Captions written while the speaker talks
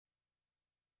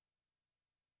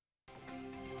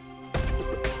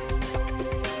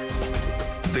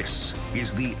This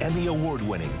is the Emmy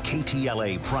Award-winning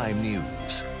KTLA Prime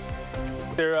News.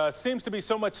 There seems to be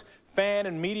so much fan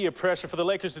and media pressure for the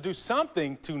Lakers to do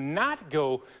something to not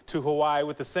go to Hawaii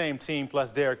with the same team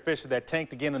plus Derek Fisher that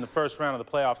tanked again in the first round of the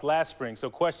playoffs last spring. So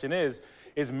question is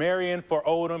Marion for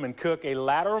Odom and Cook a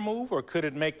lateral move, or could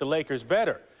it make the Lakers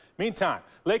better? Meantime,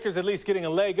 Lakers at least getting a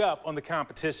leg up on the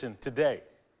competition today.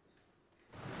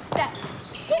 Step.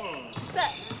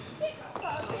 Step.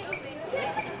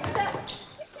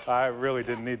 I really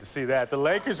didn't need to see that. The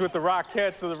Lakers with the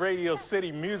Rockettes of the Radio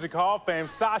City Music Hall of Fame.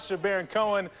 Sacha Baron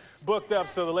Cohen booked up,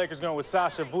 so the Lakers going with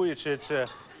Sasha Vujacic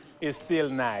is still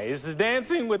nice.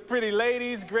 Dancing with pretty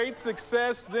ladies, great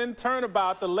success, then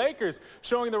turnabout. The Lakers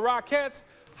showing the Rockettes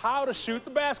how to shoot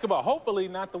the basketball. Hopefully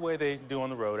not the way they do on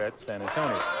the road at San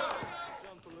Antonio.